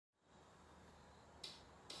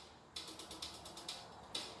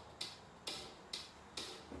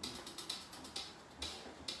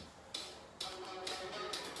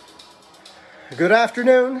Good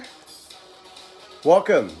afternoon.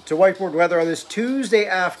 Welcome to Whiteboard Weather on this Tuesday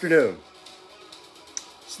afternoon.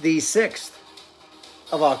 It's the 6th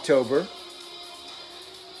of October.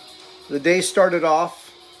 The day started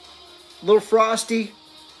off a little frosty,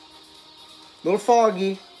 a little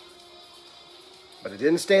foggy, but it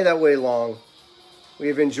didn't stay that way long.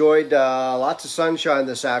 We've enjoyed lots of sunshine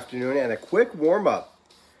this afternoon and a quick warm-up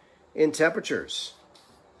in temperatures,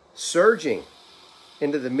 surging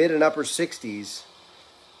into the mid and upper 60s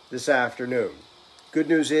this afternoon. Good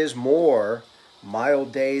news is more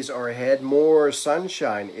mild days are ahead, more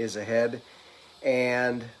sunshine is ahead,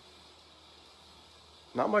 and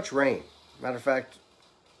not much rain. Matter of fact,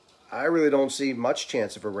 I really don't see much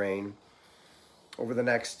chance of a rain over the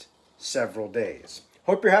next several days.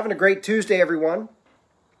 Hope you're having a great Tuesday, everyone,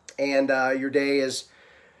 and your day is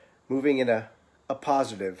moving in a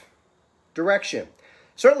positive direction.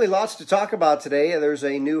 Certainly lots to talk about today. There's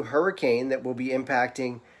a new hurricane that will be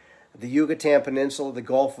impacting the Yucatan Peninsula, the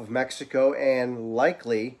Gulf of Mexico, and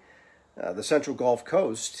likely the Central Gulf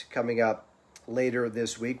Coast coming up later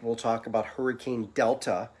this week. We'll talk about Hurricane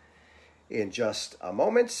Delta in just a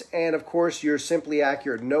moment. And of course, your Simply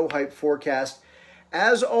Accurate No Hype forecast,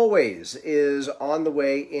 as always, is on the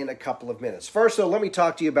way in a couple of minutes. First, though, let me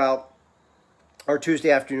talk to you about our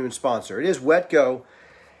Tuesday afternoon sponsor. It is WetGo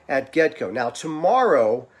at GetGo. Now,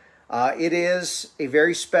 tomorrow, it is a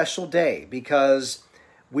very special day because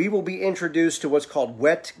we will be introduced to what's called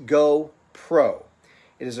WetGo Pro.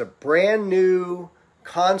 It is a brand new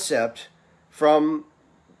concept from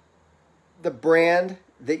the brand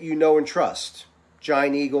that you know and trust,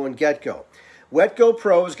 Giant Eagle and GetGo. WetGo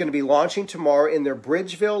Pro is going to be launching tomorrow in their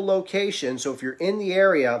Bridgeville location, so if you're in the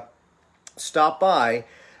area, stop by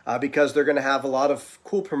because they're going to have a lot of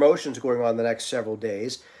cool promotions going on the next several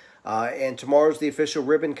days. And tomorrow's the official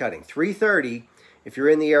ribbon cutting, 3:30. If you're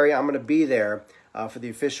in the area, I'm going to be there for the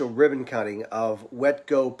official ribbon cutting of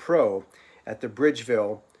WetGo Pro at the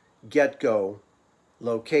Bridgeville GetGo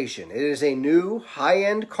location. It is a new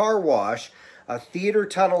high-end car wash, a theater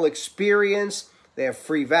tunnel experience. They have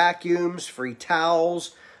free vacuums, free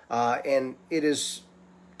towels, and it is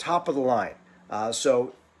top of the line.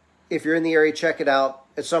 So if you're in the area, check it out.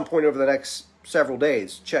 At some point over the next several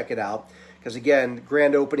days, check it out. Because again,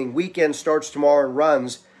 grand opening weekend starts tomorrow and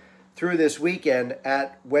runs through this weekend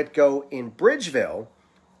at WetGo in Bridgeville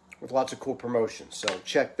with lots of cool promotions. So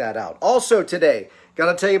check that out. Also today,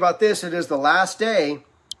 got to tell you about this. It is the last day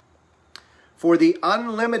for the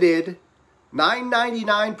unlimited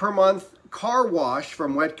 $9.99 per month car wash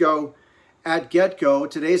from WetGo at GetGo.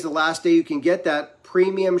 Today's the last day you can get that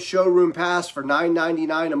premium showroom pass for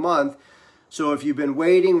 $9.99 a month. So if you've been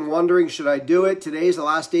waiting, wondering, should I do it? Today's the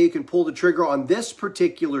last day you can pull the trigger on this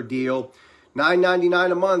particular deal.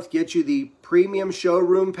 $9.99 a month gets you the premium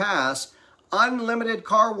showroom pass, unlimited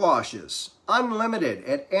car washes, unlimited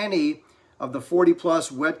at any of the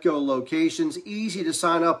 40-plus WetGo locations. Easy to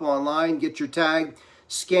sign up online, get your tag,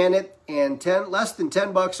 scan it, and less than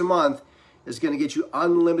 $10 a month is going to get you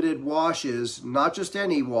unlimited washes, not just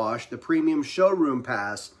any wash, the premium showroom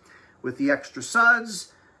pass with the extra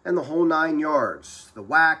suds, and the whole 9 yards. The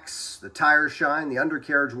wax, the tire shine, the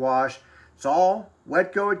undercarriage wash. It's all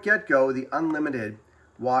WetGo at GetGo, the unlimited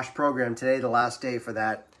wash program. Today, the last day for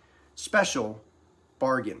that special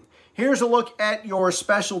bargain. Here's a look at your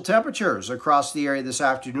special temperatures across the area this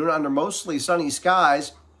afternoon under mostly sunny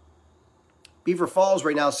skies. Beaver Falls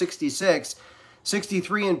right now 66,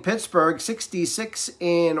 63 in Pittsburgh, 66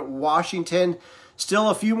 in Washington.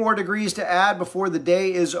 Still a few more degrees to add before the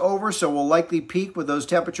day is over, so we'll likely peak with those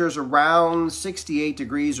temperatures around 68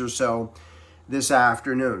 degrees or so this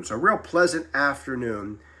afternoon. So a real pleasant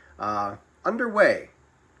afternoon underway,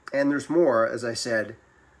 and there's more, as I said,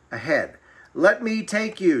 ahead. Let me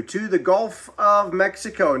take you to the Gulf of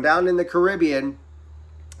Mexico and down in the Caribbean.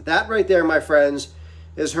 That right there, my friends,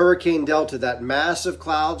 is Hurricane Delta, that massive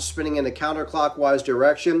cloud spinning in a counterclockwise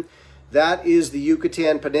direction. That is the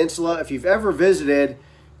Yucatan Peninsula. If you've ever visited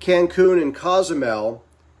Cancun and Cozumel,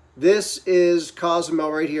 this is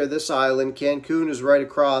Cozumel right here, this island. Cancun is right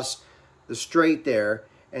across the strait there,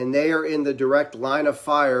 and they are in the direct line of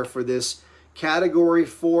fire for this Category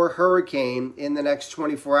 4 hurricane in the next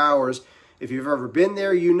 24 hours. If you've ever been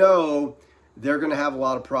there, you know they're going to have a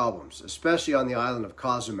lot of problems, especially on the island of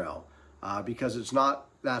Cozumel, because it's not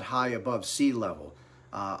that high above sea level.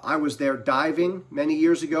 I was there diving many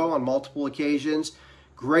years ago on multiple occasions.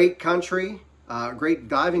 Great country, great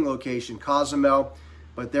diving location, Cozumel,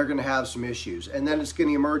 but they're going to have some issues. And then it's going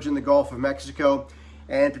to emerge in the Gulf of Mexico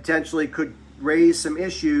and potentially could raise some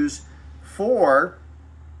issues for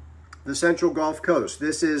the Central Gulf Coast.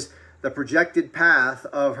 This is the projected path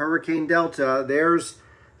of Hurricane Delta. There's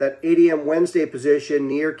that 8 a.m. Wednesday position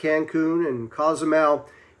near Cancun and Cozumel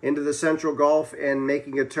into the Central Gulf and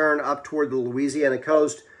making a turn up toward the Louisiana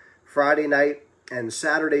coast Friday night and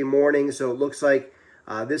Saturday morning. So it looks like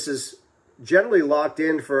this is generally locked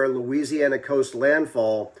in for a Louisiana coast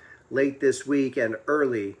landfall late this week and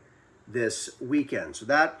early this weekend. So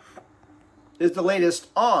that is the latest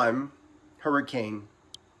on Hurricane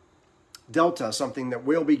Delta, something that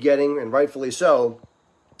will be getting, and rightfully so,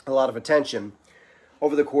 a lot of attention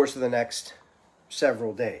over the course of the next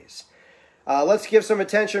several days. Let's give some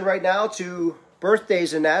attention right now to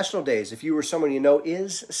birthdays and national days. If you or someone you know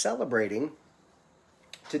is celebrating,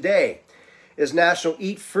 today is National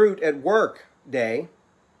Eat Fruit at Work Day.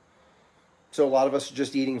 So a lot of us are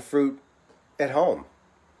just eating fruit at home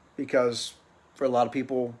because for a lot of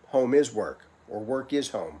people, home is work or work is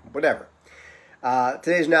home, whatever.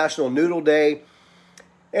 Today's National Noodle Day,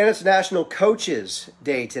 and it's National Coaches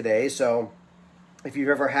Day today. So if you've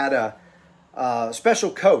ever had a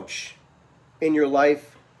special coach in your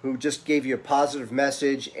life who just gave you a positive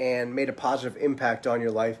message and made a positive impact on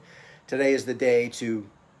your life, today is the day to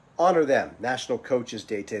honor them. National Coaches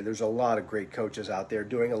Day today. There's a lot of great coaches out there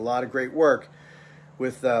doing a lot of great work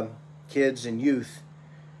with kids and youth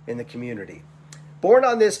in the community. Born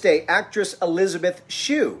on this day, actress Elizabeth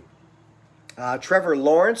Shue. Trevor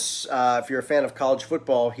Lawrence, if you're a fan of college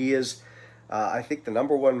football, he is, I think, the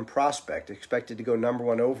 #1 prospect, expected to go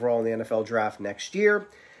 #1 overall in the NFL draft next year.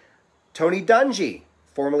 Tony Dungy,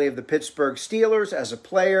 formerly of the Pittsburgh Steelers as a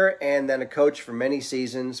player and then a coach for many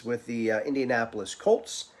seasons with the Indianapolis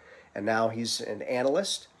Colts, and now he's an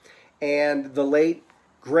analyst. And the late,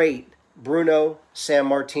 great Bruno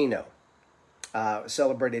Sammartino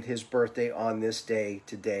celebrated his birthday on this day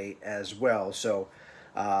today as well. So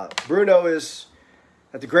Bruno is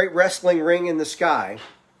at the great wrestling ring in the sky,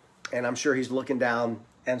 and I'm sure he's looking down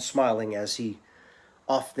and smiling as he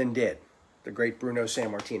often did. The great Bruno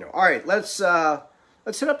Sammartino. All right, let's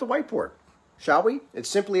hit up the whiteboard, shall we? It's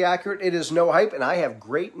simply accurate. It is no hype, and I have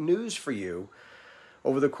great news for you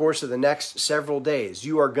over the course of the next several days.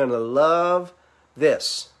 You are going to love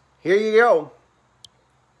this. Here you go.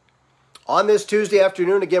 On this Tuesday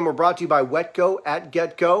afternoon, again, we're brought to you by WetGo at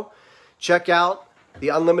GetGo. Check out the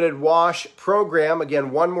Unlimited Wash program.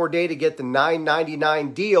 Again, one more day to get the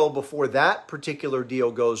 $9.99 deal before that particular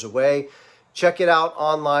deal goes away. Check it out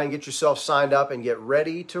online, get yourself signed up, and get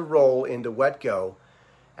ready to roll into WetGo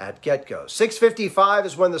at GetGo. 6:55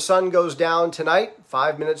 is when the sun goes down tonight,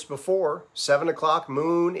 5 minutes before 7 o'clock.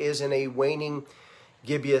 Moon is in a waning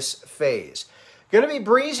gibbous phase. Going to be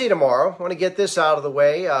breezy tomorrow. Want to get this out of the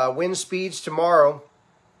way. Wind speeds tomorrow,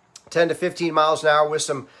 10 to 15 miles an hour with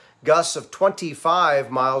some gusts of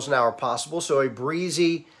 25 miles an hour possible. So a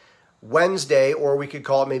breezy Wednesday, or we could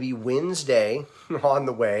call it maybe Wednesday, on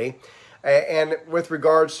the way. And with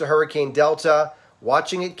regards to Hurricane Delta,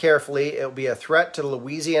 watching it carefully, it will be a threat to the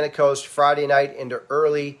Louisiana coast Friday night into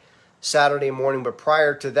early Saturday morning. But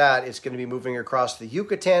prior to that, it's going to be moving across the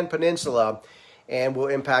Yucatan Peninsula and will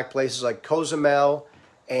impact places like Cozumel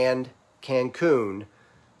and Cancun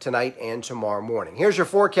tonight and tomorrow morning. Here's your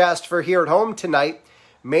forecast for here at home tonight.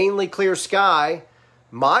 Mainly clear sky,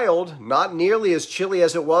 mild, not nearly as chilly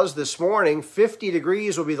as it was this morning. 50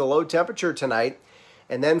 degrees will be the low temperature tonight.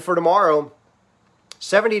 And then for tomorrow,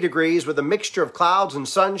 70 degrees with a mixture of clouds and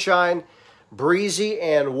sunshine, breezy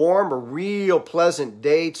and warm. A real pleasant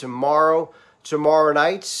day tomorrow. Tomorrow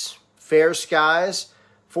night, fair skies,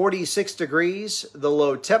 46 degrees, the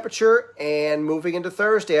low temperature. And moving into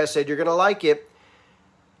Thursday, I said you're going to like it.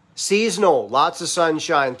 Seasonal, lots of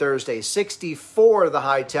sunshine Thursday, 64 the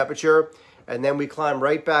high temperature. And then we climb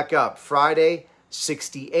right back up. Friday,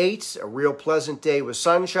 68, a real pleasant day with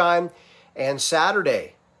sunshine. And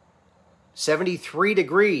Saturday, 73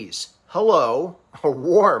 degrees. Hello, a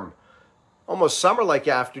warm, almost summer-like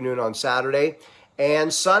afternoon on Saturday.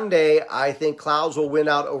 And Sunday, I think clouds will win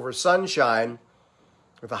out over sunshine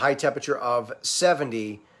with a high temperature of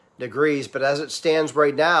 70 degrees. But as it stands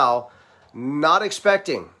right now, not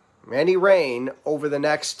expecting any rain over the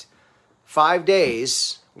next 5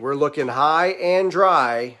 days. We're looking high and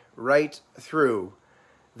dry right through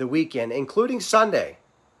the weekend, including Sunday,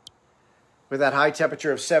 with that high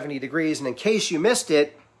temperature of 70 degrees. And in case you missed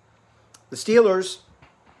it, the Steelers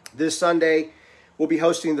this Sunday will be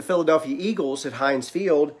hosting the Philadelphia Eagles at Heinz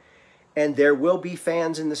Field, and there will be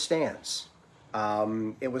fans in the stands.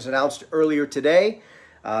 It was announced earlier today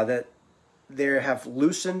that they have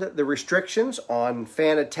loosened the restrictions on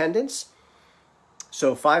fan attendance.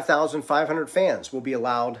 So 5,500 fans will be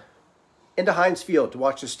allowed into Heinz Field to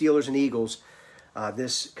watch the Steelers and Eagles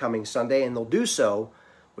this coming Sunday, and they'll do so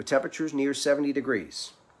with temperatures near 70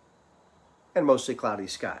 degrees and mostly cloudy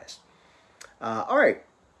skies. All right,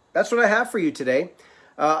 that's what I have for you today.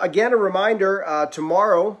 Again, a reminder,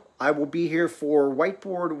 tomorrow I will be here for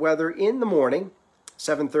whiteboard weather in the morning,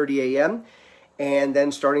 7:30 a.m. And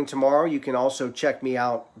then starting tomorrow, you can also check me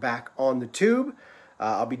out back on the tube.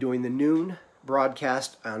 I'll be doing the noon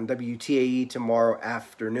broadcast on WTAE tomorrow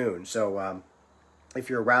afternoon. So if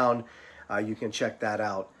you're around, you can check that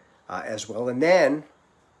out as well. And then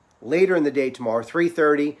later in the day tomorrow,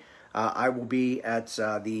 3:30, I will be at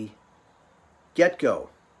the Get-Go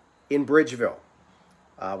in Bridgeville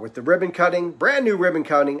with the ribbon cutting, brand new ribbon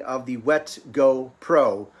cutting of the WetGo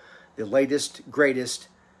Pro, the latest, greatest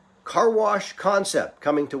car wash concept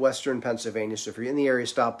coming to Western Pennsylvania. So if you're in the area,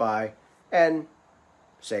 stop by and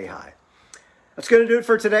say hi. That's going to do it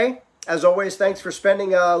for today. As always, thanks for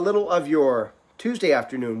spending a little of your Tuesday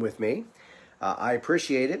afternoon with me. I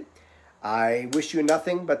appreciate it. I wish you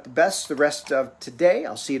nothing but the best the rest of today.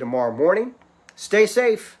 I'll see you tomorrow morning. Stay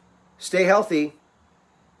safe. Stay healthy.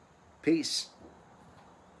 Peace.